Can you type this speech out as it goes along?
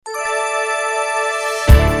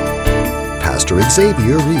Pastor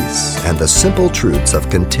Xavier Reese and the simple truths of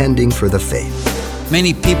contending for the faith.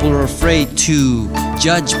 Many people are afraid to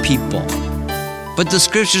judge people. But the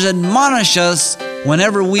scriptures admonish us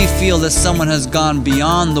whenever we feel that someone has gone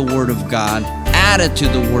beyond the Word of God, added to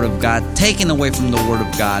the Word of God, taken away from the Word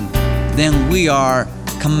of God, then we are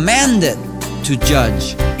commanded to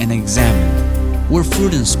judge and examine. We're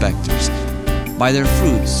fruit inspectors. By their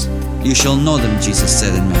fruits you shall know them, Jesus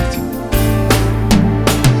said in Matthew.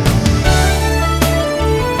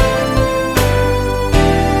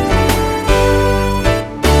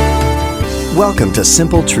 Welcome to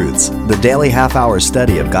Simple Truths, the daily half-hour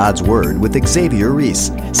study of God's Word with Xavier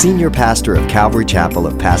Reese, Senior Pastor of Calvary Chapel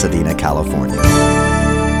of Pasadena, California.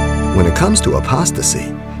 When it comes to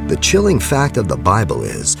apostasy, the chilling fact of the Bible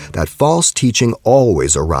is that false teaching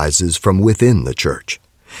always arises from within the church.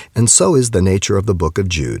 And so is the nature of the book of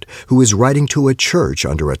Jude, who is writing to a church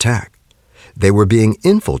under attack. They were being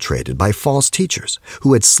infiltrated by false teachers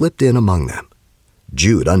who had slipped in among them.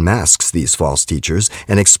 Jude unmasks these false teachers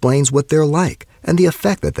and explains what they're like and the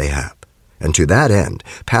effect that they have. And to that end,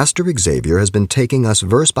 Pastor Xavier has been taking us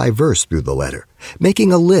verse by verse through the letter,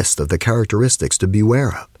 making a list of the characteristics to beware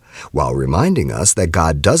of, while reminding us that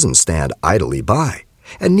God doesn't stand idly by,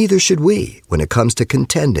 and neither should we when it comes to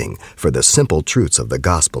contending for the simple truths of the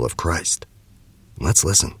gospel of Christ. Let's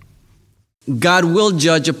listen. God will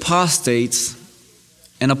judge apostates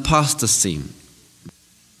and apostasy.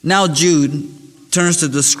 Now Jude turns to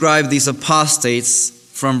describe these apostates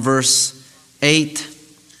from verse 8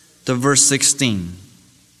 to verse 16.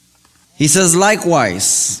 He says,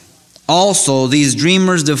 likewise, also these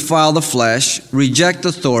dreamers defile the flesh, reject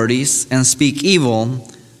authorities, and speak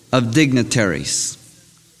evil of dignitaries.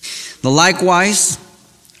 The likewise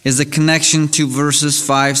is a connection to verses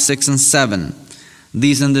 5, 6, and 7.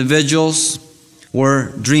 These individuals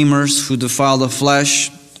were dreamers who defiled the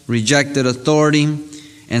flesh, rejected authority,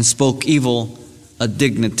 and spoke evil of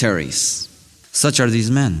dignitaries. Such are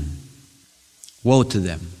these men. Woe to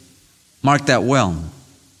them. Mark that well.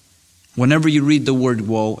 Whenever you read the word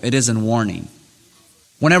woe, it isn't warning.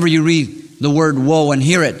 Whenever you read the word woe and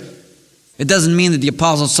hear it, it doesn't mean that the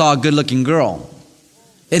apostle saw a good-looking girl.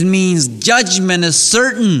 It means judgment is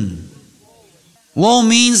certain. Woe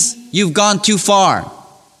means you've gone too far.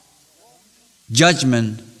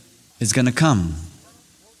 Judgment is going to come.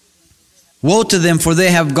 Woe to them, for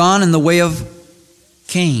they have gone in the way of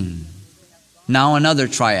Cain. Now another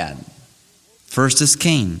triad. First is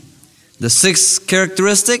Cain. The sixth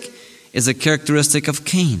characteristic is a characteristic of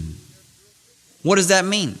Cain. What does that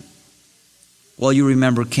mean? Well, you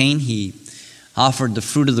remember Cain, he offered the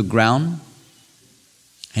fruit of the ground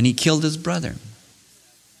and he killed his brother.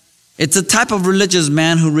 It's a type of religious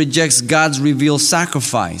man who rejects God's revealed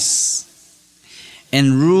sacrifice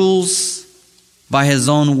and rules by his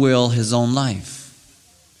own will, his own life.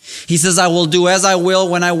 He says, I will do as I will,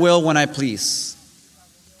 when I please.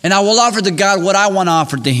 And I will offer to God what I want to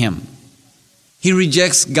offer to Him. He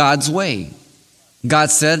rejects God's way.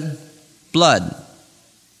 God said, blood.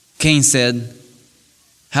 Cain said,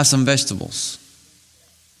 have some vegetables.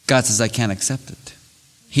 God says, I can't accept it.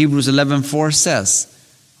 Hebrews 11:4 says,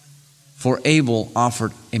 for Abel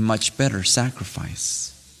offered a much better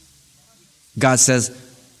sacrifice. God says,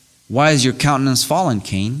 why is your countenance fallen,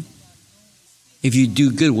 Cain? If you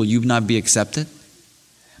do good, will you not be accepted?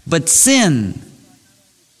 But sin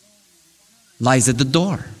lies at the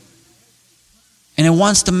door. And it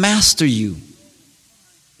wants to master you.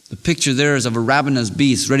 The picture there is of a ravenous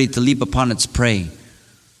beast ready to leap upon its prey.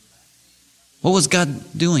 What was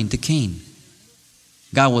God doing to Cain?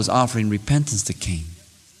 God was offering repentance to Cain.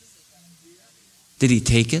 Did he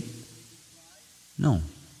take it? No,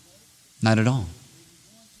 not at all.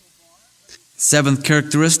 Seventh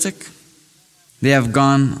characteristic, they have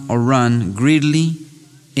gone or run greedily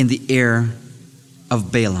in the air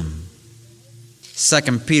of Balaam. 2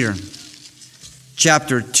 Peter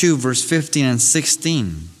chapter 2, verse 15 and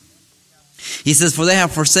 16. He says, for they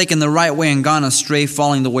have forsaken the right way and gone astray,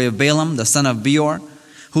 following the way of Balaam, the son of Beor,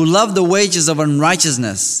 who loved the wages of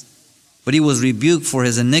unrighteousness, but he was rebuked for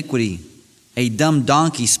his iniquity, a dumb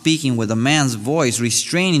donkey speaking with a man's voice,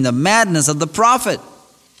 restraining the madness of the prophet.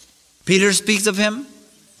 Peter speaks of him.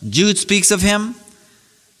 Jude speaks of him.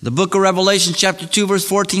 The book of Revelation chapter 2 verse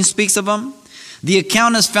 14 speaks of him. The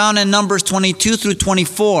account is found in Numbers 22 through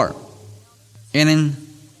 24 and in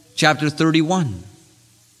chapter 31.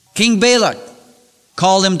 King Balak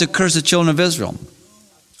called him to curse the children of Israel.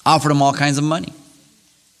 Offered him all kinds of money.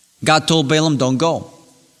 God told Balaam, don't go.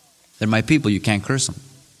 They're my people, you can't curse them.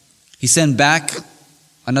 He sent back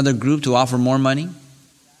another group to offer more money.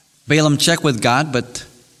 Balaam checked with God, but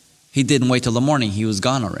he didn't wait till the morning. He was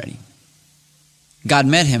gone already. God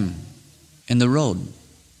met him in the road.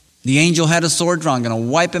 The angel had a sword drawn, going to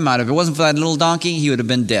wipe him out. If it wasn't for that little donkey, he would have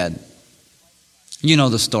been dead. You know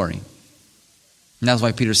the story. And that's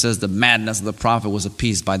why Peter says the madness of the prophet was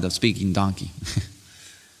appeased by the speaking donkey.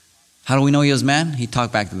 How do we know he was mad? He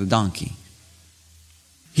talked back to the donkey.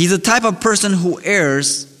 He's the type of person who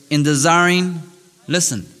errs in desiring,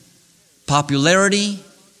 listen, popularity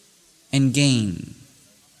and gain.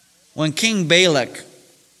 When King Balak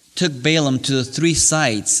took Balaam to the 3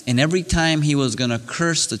 sites, and every time he was going to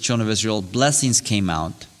curse the children of Israel, blessings came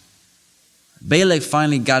out. Balak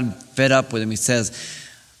finally got fed up with him. He says,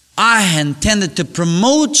 I intended to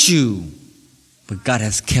promote you, but God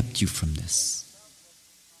has kept you from this.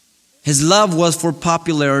 His love was for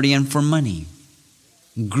popularity and for money.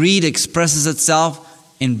 Greed expresses itself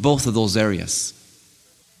in both of those areas.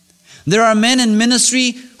 There are men in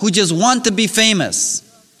ministry who just want to be famous,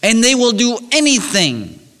 and they will do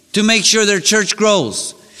anything to make sure their church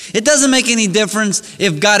grows. It doesn't make any difference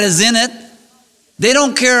if God is in it. They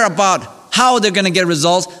don't care about how they're going to get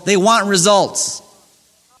results. They want results.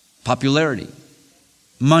 Popularity.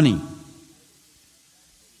 Money.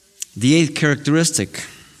 The 8th characteristic.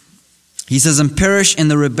 He says, and perish in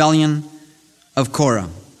the rebellion of Korah.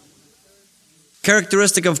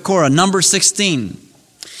 Characteristic of Korah, number 16.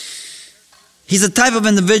 He's a type of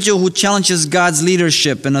individual who challenges God's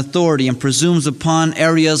leadership and authority and presumes upon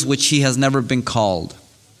areas which he has never been called.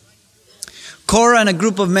 Korah and a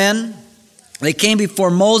group of men, they came before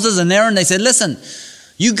Moses and Aaron. They said, listen,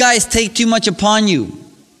 you guys take too much upon you.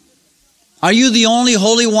 Are you the only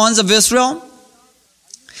holy ones of Israel?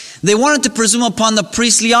 They wanted to presume upon the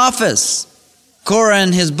priestly office. Korah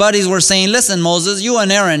and his buddies were saying, listen, Moses, you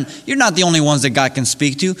and Aaron, you're not the only ones that God can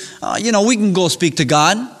speak to. We can go speak to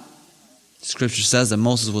God. Scripture says that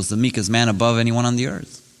Moses was the meekest man above anyone on the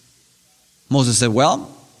earth. Moses said,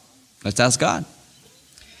 well, let's ask God.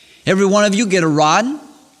 Every one of you get a rod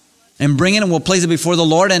and bring it, and we'll place it before the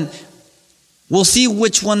Lord, and we'll see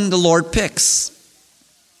which one the Lord picks.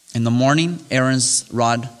 In the morning, Aaron's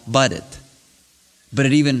rod budded, but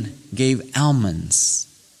it even gave almonds,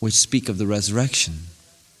 which speak of the resurrection.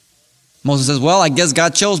 Moses says, well, I guess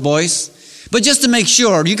God chose, boys. But just to make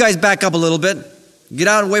sure, you guys back up a little bit. Get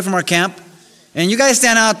out away from our camp. And you guys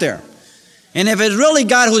stand out there. And if it's really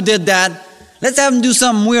God who did that, let's have him do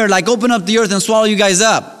something weird, like open up the earth and swallow you guys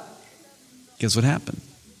up. Guess what happened?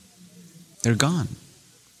 They're gone.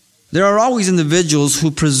 There are always individuals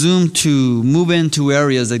who presume to move into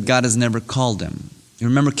areas that God has never called them. You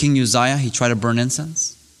remember King Uzziah? He tried to burn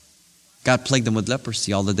incense. God plagued him with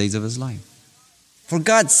leprosy all the days of his life. For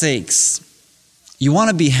God's sakes, you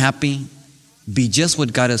want to be happy? Be just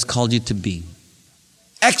what God has called you to be.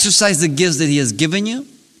 Exercise the gifts that he has given you,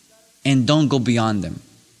 and don't go beyond them.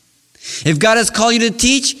 If God has called you to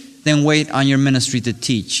teach, then wait on your ministry to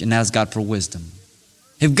teach and ask God for wisdom.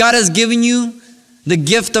 If God has given you the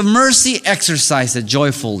gift of mercy, exercise it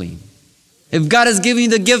joyfully. If God has given you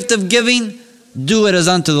the gift of giving, do it as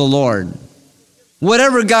unto the Lord.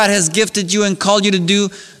 Whatever God has gifted you and called you to do,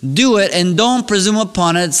 do it, and don't presume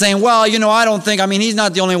upon it, saying, well, I don't think, he's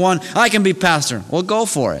not the only one. I can be pastor. Well, go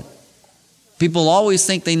for it. People always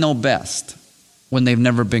think they know best when they've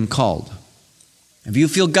never been called. If you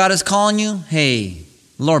feel God is calling you, hey,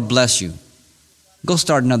 Lord bless you. Go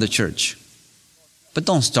start another church. But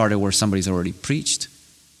don't start it where somebody's already preached.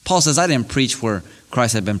 Paul says, I didn't preach where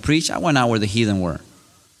Christ had been preached. I went out where the heathen were.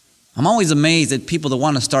 I'm always amazed at people that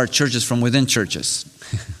want to start churches from within churches.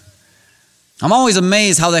 I'm always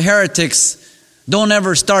amazed how the heretics don't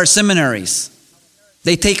ever start seminaries.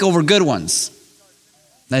 They take over good ones.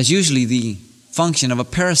 That's usually the function of a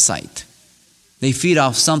parasite. They feed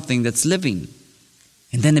off something that's living,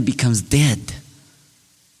 and then it becomes dead.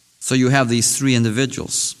 So you have these 3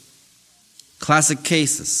 individuals. Classic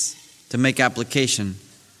cases to make application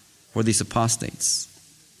for these apostates.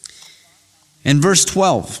 In verse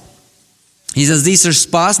 12, he says these are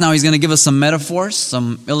spots. Now he's going to give us some metaphors,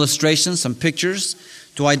 some illustrations, some pictures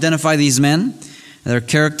to identify these men, their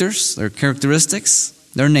characters, their characteristics,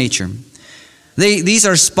 their nature. These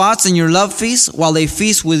are spots in your love feast while they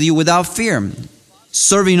feast with you without fear.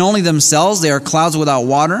 Serving only themselves, they are clouds without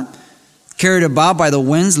water, carried about by the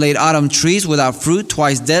winds, late autumn trees without fruit,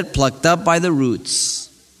 twice dead, plucked up by the roots.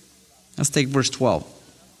 Let's take verse 12.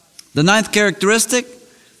 The 9th characteristic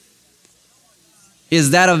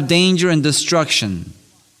is that of danger and destruction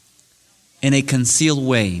in a concealed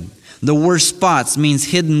way. The word spots means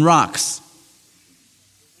hidden rocks.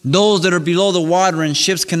 Those that are below the water and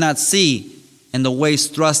ships cannot see, and the waves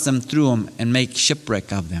thrust them through them and make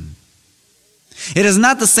shipwreck of them. It is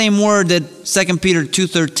not the same word that 2 Peter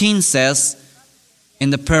 2:13 says. in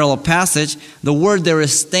the parallel passage, the word there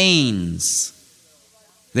is stains.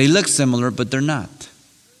 They look similar, but they're not.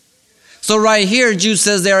 So right here, Jude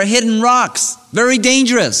says they are hidden rocks, very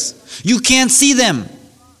dangerous. You can't see them.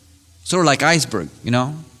 Sort of like iceberg,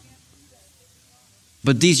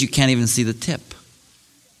 But these you can't even see the tip.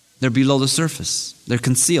 They're below the surface. They're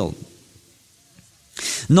concealed.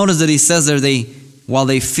 Notice that he says there, while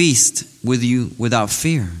they feast with you without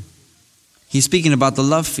fear. He's speaking about the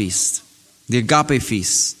love feast, the agape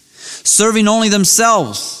feast, serving only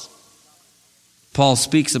themselves. Paul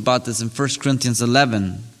speaks about this in 1 Corinthians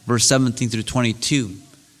 11, verse 17 through 22.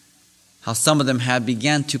 How some of them had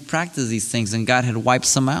began to practice these things and God had wiped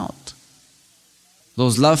some out.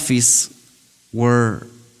 Those love feasts were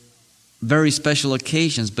very special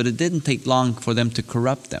occasions, but it didn't take long for them to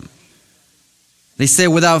corrupt them. They say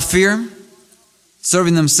without fear,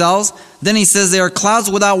 serving themselves. Then he says they are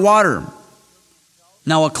clouds without water.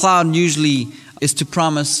 Now a cloud usually is to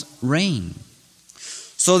promise rain.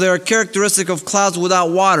 So they are characteristic of clouds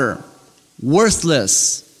without water.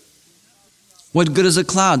 Worthless. What good is a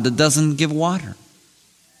cloud that doesn't give water?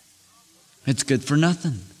 It's good for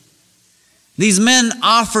nothing. These men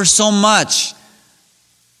offer so much,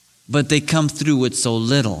 but they come through with so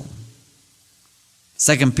little.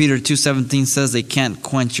 2 Peter 2:17 says they can't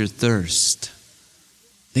quench your thirst.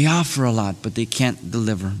 They offer a lot, but they can't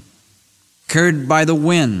deliver. Carried by the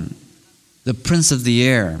wind, the prince of the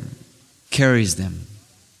air carries them.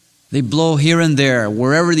 They blow here and there,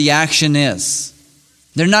 wherever the action is.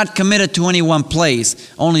 They're not committed to any one place,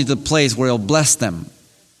 only the place where He'll bless them.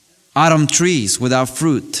 Autumn trees without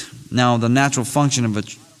fruit. Now, the natural function of a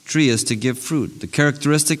tree is to give fruit. The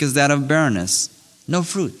characteristic is that of barrenness. No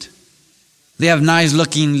fruit. They have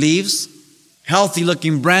nice-looking leaves,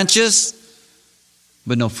 healthy-looking branches,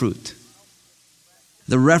 but no fruit.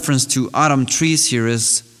 The reference to autumn trees here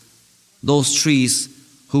is those trees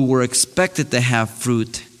who were expected to have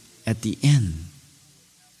fruit at the end.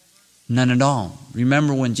 None at all.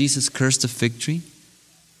 Remember when Jesus cursed the fig tree?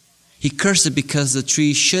 He cursed it because the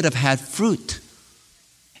tree should have had fruit.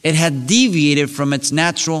 It had deviated from its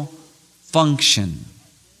natural function.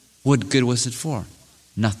 What good was it for?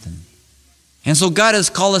 Nothing. And so God has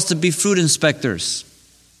called us to be fruit inspectors.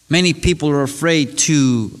 Many people are afraid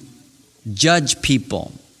to judge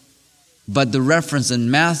people. But the reference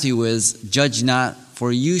in Matthew is, judge not,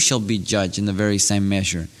 for you shall be judged in the very same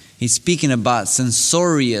measure. He's speaking about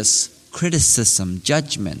censorious criticism,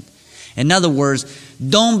 judgment. In other words,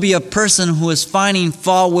 don't be a person who is finding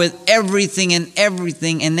fault with everything and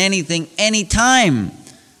anything, anytime.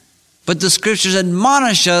 But the scriptures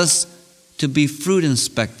admonish us to be fruit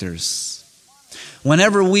inspectors.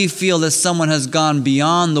 Whenever we feel that someone has gone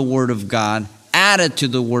beyond the Word of God, added to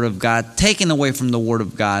the Word of God, taken away from the Word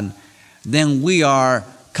of God, then we are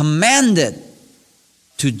commanded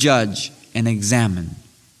to judge and examine.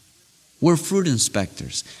 We're fruit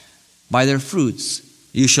inspectors. By their fruits,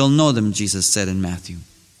 you shall know them, Jesus said in Matthew.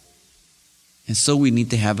 And so we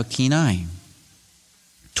need to have a keen eye.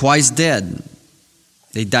 Twice dead.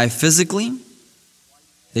 They die physically.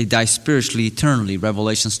 They die spiritually, eternally.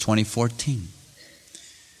 Revelations 20:14.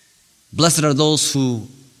 Blessed are those who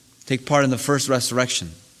take part in the first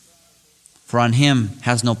resurrection. For on him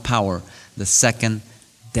has no power the second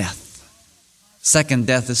death. Second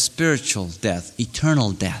death is spiritual death,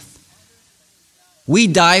 eternal death. We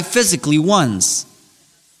die physically once,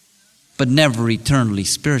 but never eternally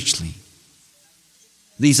spiritually.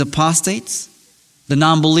 These apostates, the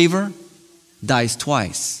non-believer, dies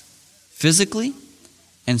twice, physically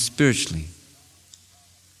and spiritually.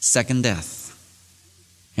 Second death.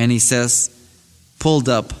 And he says, pulled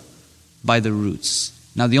up by the roots.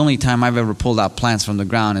 Now, the only time I've ever pulled out plants from the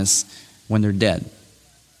ground is when they're dead,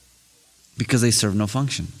 because they serve no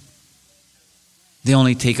function. They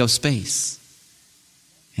only take up space.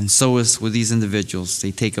 And so is with these individuals.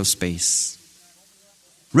 They take up space.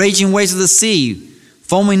 Raging waves of the sea,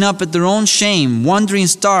 foaming up at their own shame, wandering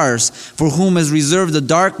stars, for whom is reserved the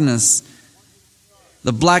darkness,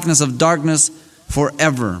 the blackness of darkness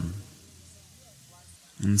forever.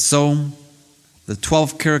 And so, the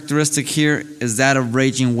 12th characteristic here is that of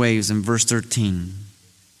raging waves in verse 13.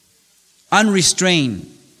 Unrestrained,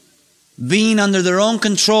 being under their own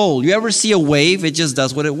control. You ever see a wave? It just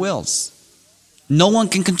does what it wills. No one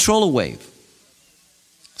can control a wave.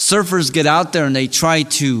 Surfers get out there and they try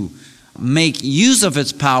to make use of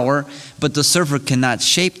its power, but the surfer cannot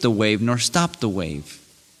shape the wave nor stop the wave.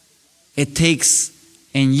 It takes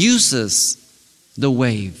and uses the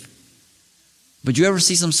wave. But you ever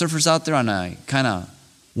see some surfers out there on a kind of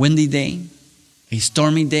windy day, a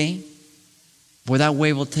stormy day? Boy, that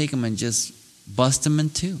wave will take them and just bust them in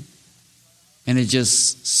two. and it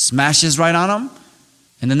just smashes right on them,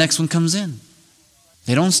 and the next one comes in.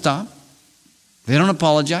 They don't stop. They don't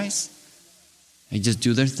apologize. They just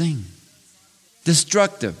do their thing.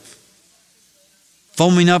 Destructive.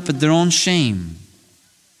 Foaming up at their own shame.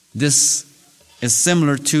 This is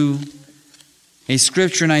similar to a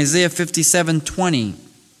scripture in Isaiah 57:20.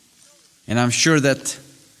 And I'm sure that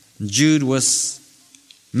Jude was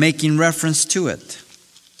making reference to it,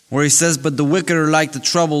 where he says, "But the wicked are like the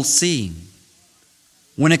troubled sea,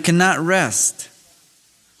 when it cannot rest,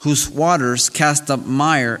 whose waters cast up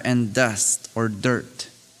mire and dust," or dirt.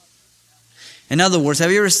 In other words,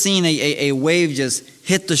 have you ever seen a wave just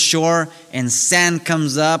hit the shore and sand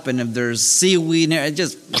comes up, and if there's seaweed in there, it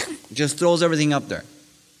just throws everything up there?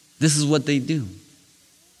 This is what they do.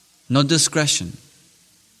 No discretion.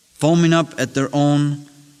 Foaming up at their own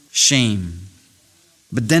shame.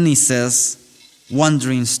 But then he says,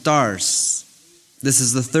 wandering stars. This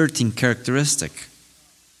is the 13th characteristic.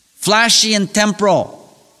 Flashy and temporal.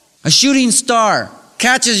 A shooting star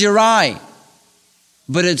catches your eye,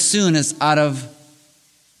 but it soon is out of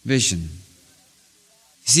vision.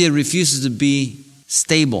 You see, it refuses to be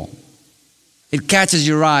stable. It catches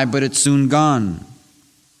your eye, but it's soon gone.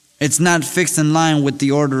 It's not fixed in line with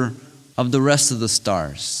the order of the rest of the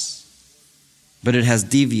stars, but it has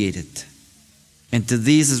deviated. And to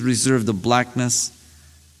these is reserved the blackness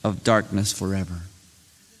of darkness forever.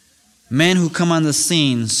 Men who come on the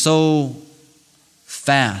scene so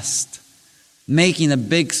fast, making a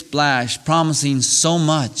big splash, promising so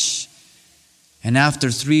much, and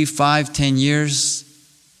after 3, 5, 10 years,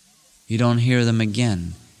 you don't hear them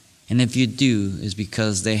again. And if you do, it's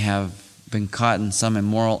because they have been caught in some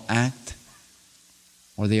immoral act,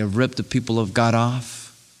 or they have ripped the people of God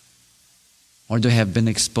off, or they have been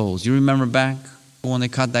exposed. You remember back when they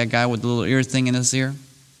caught that guy with the little ear thing in his ear?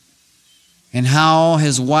 And how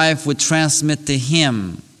his wife would transmit to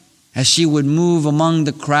him as she would move among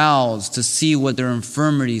the crowds to see what their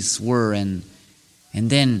infirmities were, and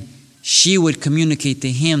then she would communicate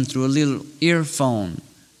to him through a little earphone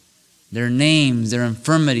their names, their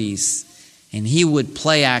infirmities, and he would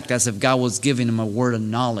play act as if God was giving him a word of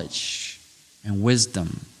knowledge and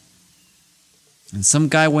wisdom. And some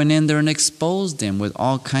guy went in there and exposed him with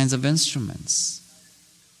all kinds of instruments.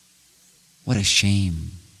 What a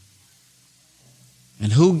shame.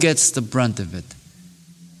 And who gets the brunt of it?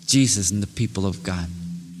 Jesus and the people of God.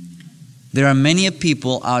 There are many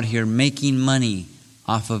people out here making money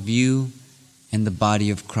off of you and the body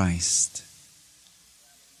of Christ.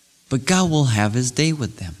 But God will have His day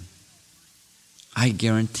with them. I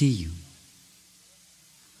guarantee you.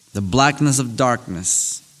 The blackness of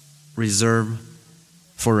darkness reserved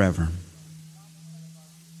forever.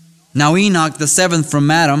 Now Enoch, the seventh from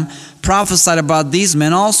Adam, prophesied about these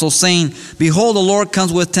men also, saying, "Behold, the Lord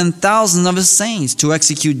comes with 10,000 of His saints to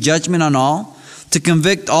execute judgment on all, to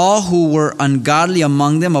convict all who were ungodly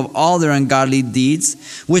among them of all their ungodly deeds,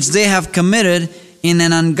 which they have committed in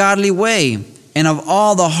an ungodly way, and of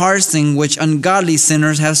all the harsh thing which ungodly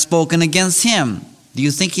sinners have spoken against Him." Do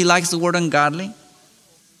you think He likes the word ungodly?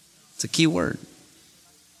 It's a key word.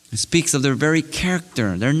 It speaks of their very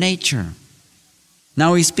character, their nature.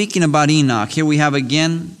 Now he's speaking about Enoch. Here we have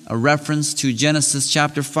again a reference to Genesis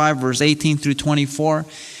chapter 5, verse 18 through 24.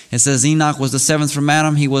 It says, Enoch was the seventh from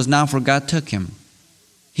Adam. He was not, for God took him.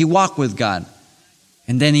 He walked with God.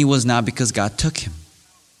 And then he was not, because God took him.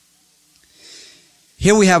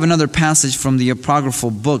 Here we have another passage from the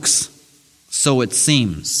apocryphal books, so it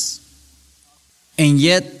seems. And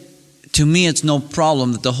yet, to me, it's no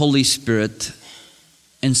problem that the Holy Spirit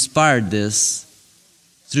inspired this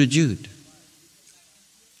through Jude.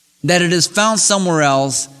 That it is found somewhere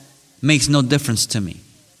else makes no difference to me.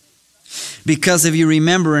 Because if you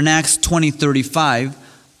remember in Acts 20:35,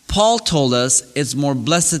 Paul told us it's more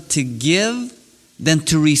blessed to give than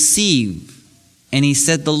to receive. And he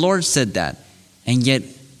said the Lord said that. And yet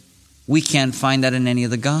we can't find that in any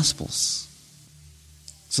of the Gospels.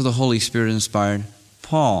 So the Holy Spirit inspired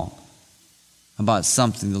Paul about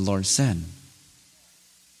something the Lord said.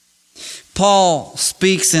 Paul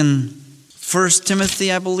speaks in 1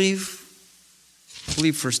 Timothy, I believe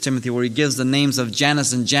 1 Timothy, where he gives the names of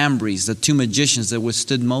Jannes and Jambres, the two magicians that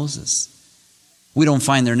withstood Moses. We don't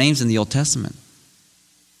find their names in the Old Testament.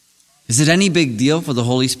 Is it any big deal for the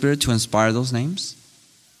Holy Spirit to inspire those names?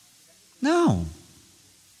 No.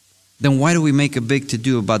 Then why do we make a big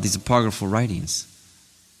to-do about these apocryphal writings?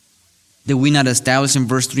 Did we not establish in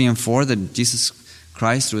verse 3 and 4 that Jesus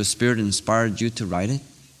Christ, through His Spirit, inspired Jude to write it?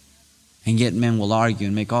 And yet men will argue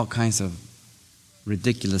and make all kinds of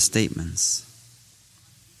ridiculous statements.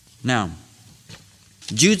 Now,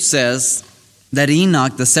 Jude says that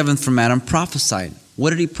Enoch, the seventh from Adam, prophesied.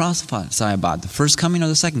 What did he prophesy about? The first coming or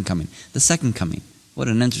the second coming? The second coming. What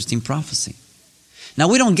an interesting prophecy. Now,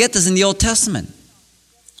 we don't get this in the Old Testament.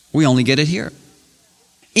 We only get it here.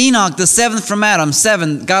 Enoch, the seventh from Adam,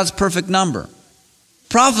 7, God's perfect number,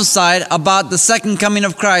 prophesied about the second coming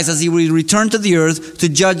of Christ as he would return to the earth to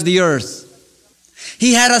judge the earth.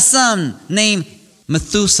 He had a son named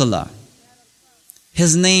Methuselah.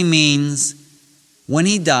 His name means, when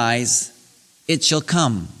he dies, it shall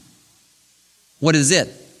come. What is it?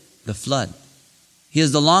 The flood. He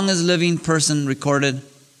is the longest living person recorded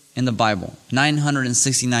in the Bible,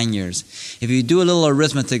 969 years. If you do a little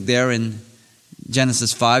arithmetic there in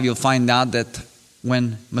Genesis 5, you'll find out that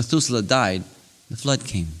when Methuselah died, the flood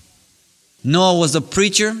came. Noah was a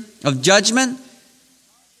preacher of judgment,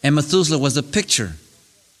 and Methuselah was a picture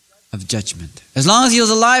of judgment. As long as he was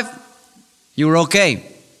alive, you were okay.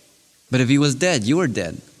 But if he was dead, you were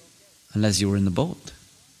dead, unless you were in the boat.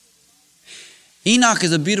 Enoch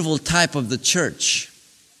is a beautiful type of the church.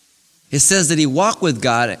 It says that he walked with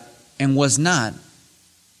God and was not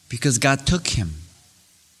because God took him.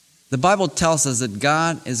 The Bible tells us that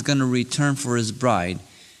God is going to return for his bride.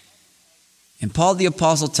 And Paul the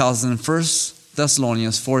Apostle tells us in 1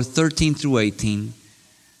 Thessalonians 4:13 through 18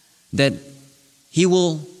 that he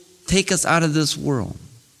will take us out of this world.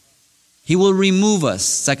 He will remove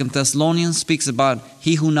us. 2 Thessalonians speaks about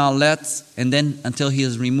he who now lets, and then until he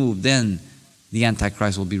is removed, then the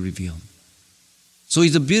Antichrist will be revealed. So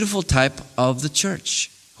he's a beautiful type of the church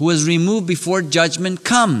who is removed before judgment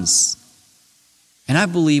comes. And I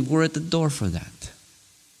believe we're at the door for that.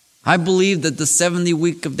 I believe that the 70th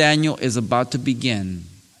week of Daniel is about to begin.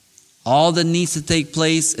 All that needs to take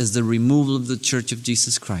place is the removal of the church of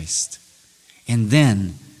Jesus Christ. And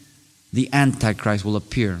then the Antichrist will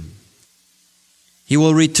appear. He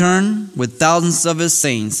will return with thousands of his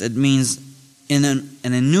saints. It means in an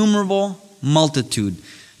innumerable multitude.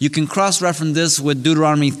 You can cross-reference this with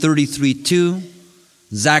Deuteronomy 33:2,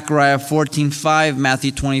 Zechariah 14:5,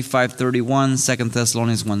 Matthew 25:31, 2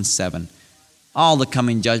 Thessalonians 1:7. All the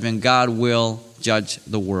coming judgment, God will judge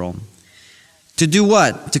the world. To do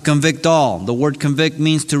what? To convict all. The word convict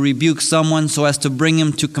means to rebuke someone so as to bring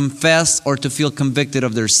him to confess or to feel convicted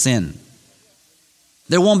of their sin.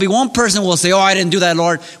 There won't be one person who will say, "Oh, I didn't do that,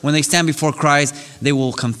 Lord." When they stand before Christ, they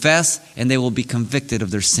will confess and they will be convicted of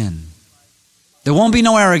their sin. There won't be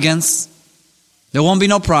no arrogance. There won't be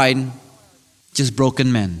no pride. Just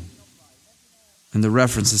broken men. And the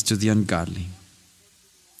references to the ungodly.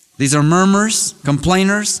 These are murmurers,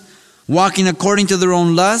 complainers, walking according to their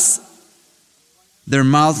own lusts. Their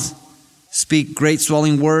mouths speak great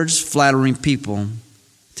swelling words, flattering people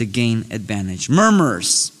to gain advantage.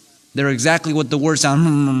 Murmurers. They're exactly what the word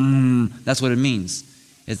sounds. That's what it means.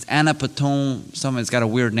 It's anapatone. It's got a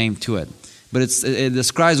weird name to it. But it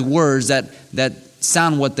describes words that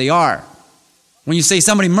sound what they are. When you say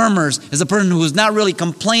somebody murmurs, it's a person who is not really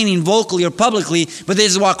complaining vocally or publicly, but they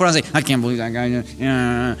just walk around and say, "I can't believe that guy."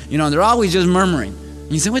 They're always just murmuring.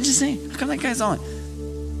 And you say, "What'd you say? How come that guy's on?"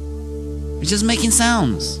 It's just making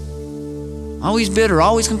sounds. Always bitter,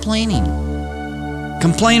 always complaining.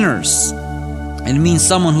 Complainers. And it means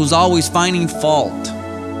someone who's always finding fault.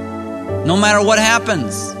 No matter what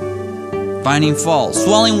happens, finding fault.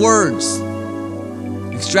 Swelling words.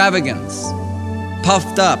 Extravagance.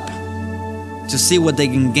 Puffed up to see what they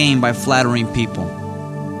can gain by flattering people.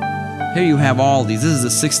 Here you have all these. This is the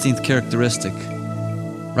 16th characteristic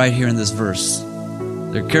right here in this verse.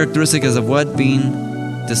 Their characteristic is of what? Being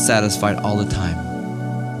dissatisfied all the time.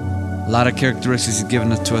 A lot of characteristics He's given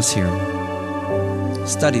to us here.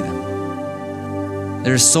 Study them.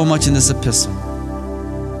 There is so much in this epistle.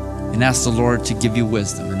 And ask the Lord to give you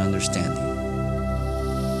wisdom and understanding.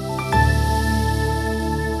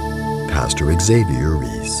 Pastor Xavier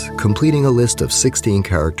Reese, completing a list of 16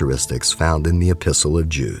 characteristics found in the Epistle of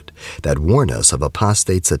Jude that warn us of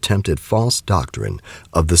apostates' attempted false doctrine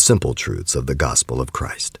of the simple truths of the gospel of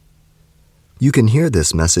Christ. You can hear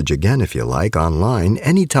this message again if you like online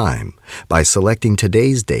anytime by selecting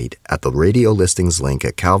today's date at the radio listings link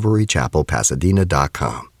at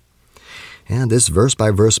calvarychapelpasadena.com. And this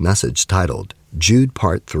verse-by-verse message titled Jude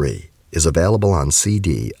Part 3 is available on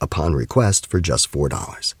CD upon request for just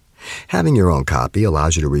 $4. Having your own copy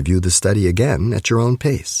allows you to review the study again at your own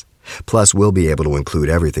pace. Plus, we'll be able to include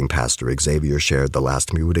everything Pastor Xavier shared the last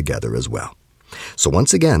time we were together as well. So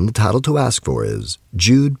once again, the title to ask for is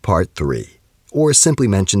Jude Part 3, or simply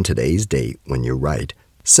mention today's date when you write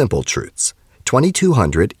Simple Truths,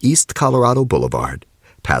 2200 East Colorado Boulevard,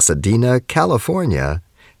 Pasadena, California,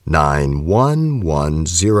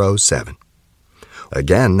 91107.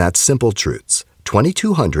 Again, that's Simple Truths,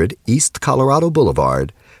 2200 East Colorado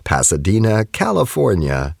Boulevard, Pasadena,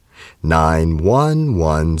 California,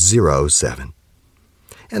 91107.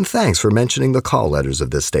 And thanks for mentioning the call letters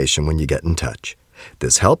of this station when you get in touch.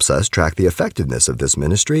 This helps us track the effectiveness of this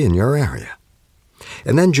ministry in your area.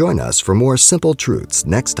 And then join us for more Simple Truths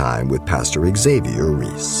next time with Pastor Xavier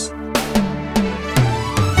Reese.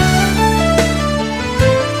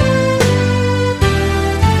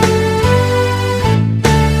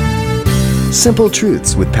 Simple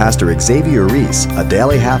Truths with Pastor Xavier Reese, a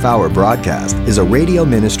daily half-hour broadcast, is a radio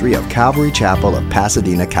ministry of Calvary Chapel of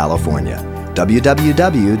Pasadena, California.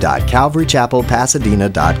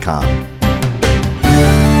 www.calvarychapelpasadena.com.